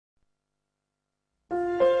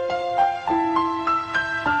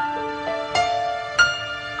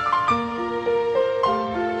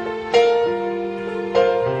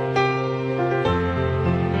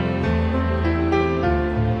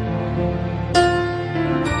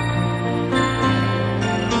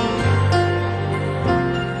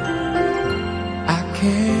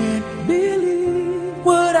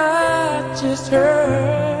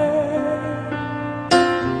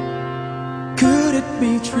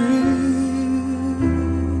true?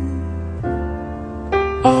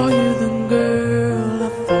 Are you the girl I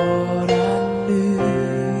thought I knew?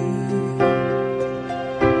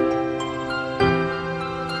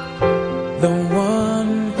 The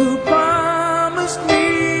one who promised me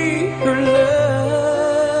her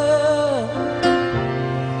love.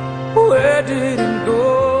 Where did it go?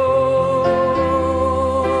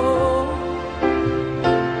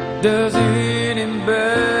 Does anybody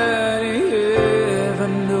ever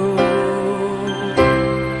know?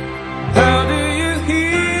 How do you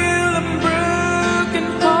heal a broken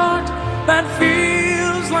heart that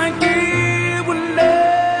feels like it will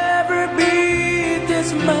never be this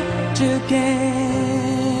much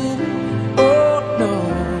again? Oh no,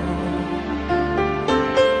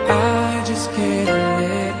 I just can't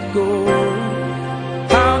let go.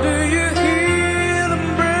 How do you heal a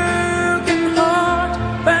broken heart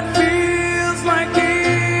that feels like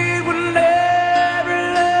it will never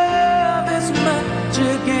love this much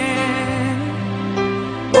again?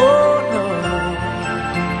 Oh no,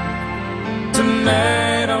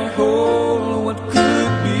 tonight I'll hold what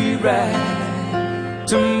could be right.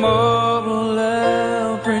 Tomorrow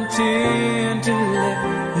I'll pretend to let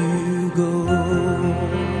you go.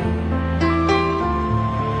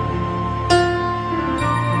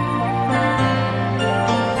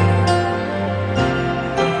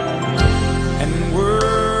 And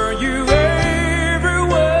were you ever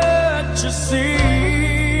what you see?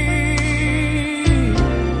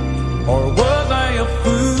 Or was I a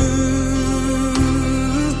fool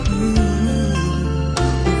who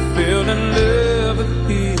fell in love with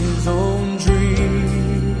his own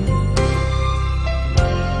dream?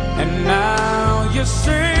 And now you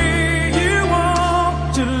say you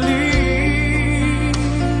want to leave,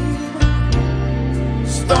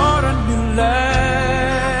 start a new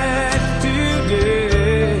life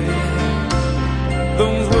today.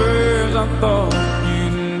 Those words I thought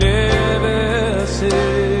you'd never say.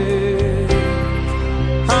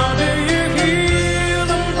 How do you heal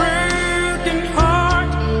a broken heart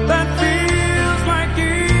that feels like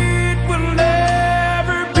it will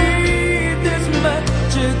never be this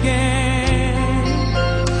much again?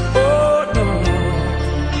 Oh no,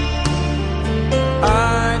 I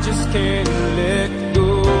just can't let go.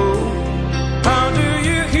 How do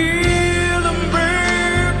you heal a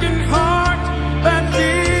broken heart that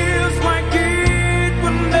feels like it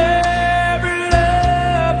will never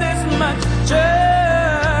love this much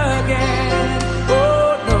again?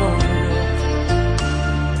 Oh no,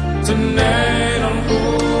 tonight I'll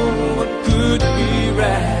hold what could be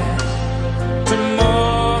right.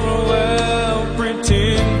 Tomorrow I'll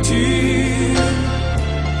pretend to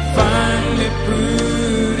finally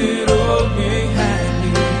put it all behind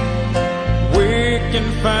me. Wake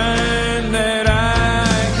and find that I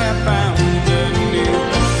have found a new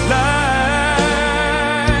life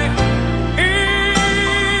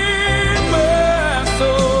in my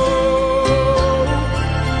soul,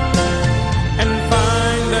 and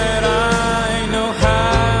find that I know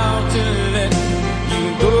how to let you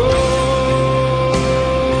go.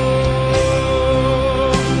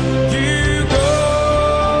 You go.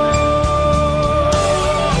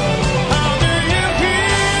 How do you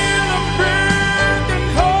heal a broken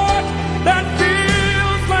heart that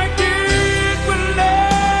feels like it will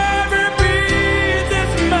never be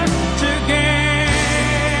this much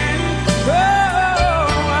again? Oh,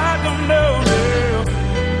 I don't know, girl.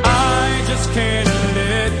 I just can't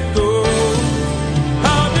let go.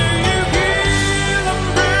 How do you heal a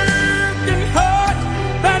broken heart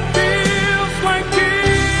that feels like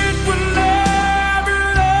it will never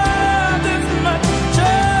love this much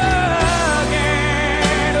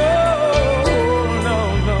again? Oh no,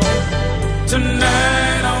 no.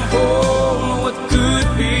 Tonight I'll hold what could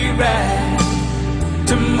be right.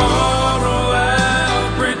 Tomorrow I'll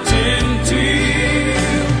pretend to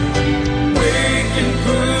wake and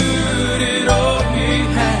put it all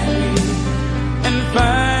behind me, and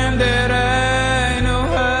find that I know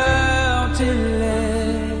how to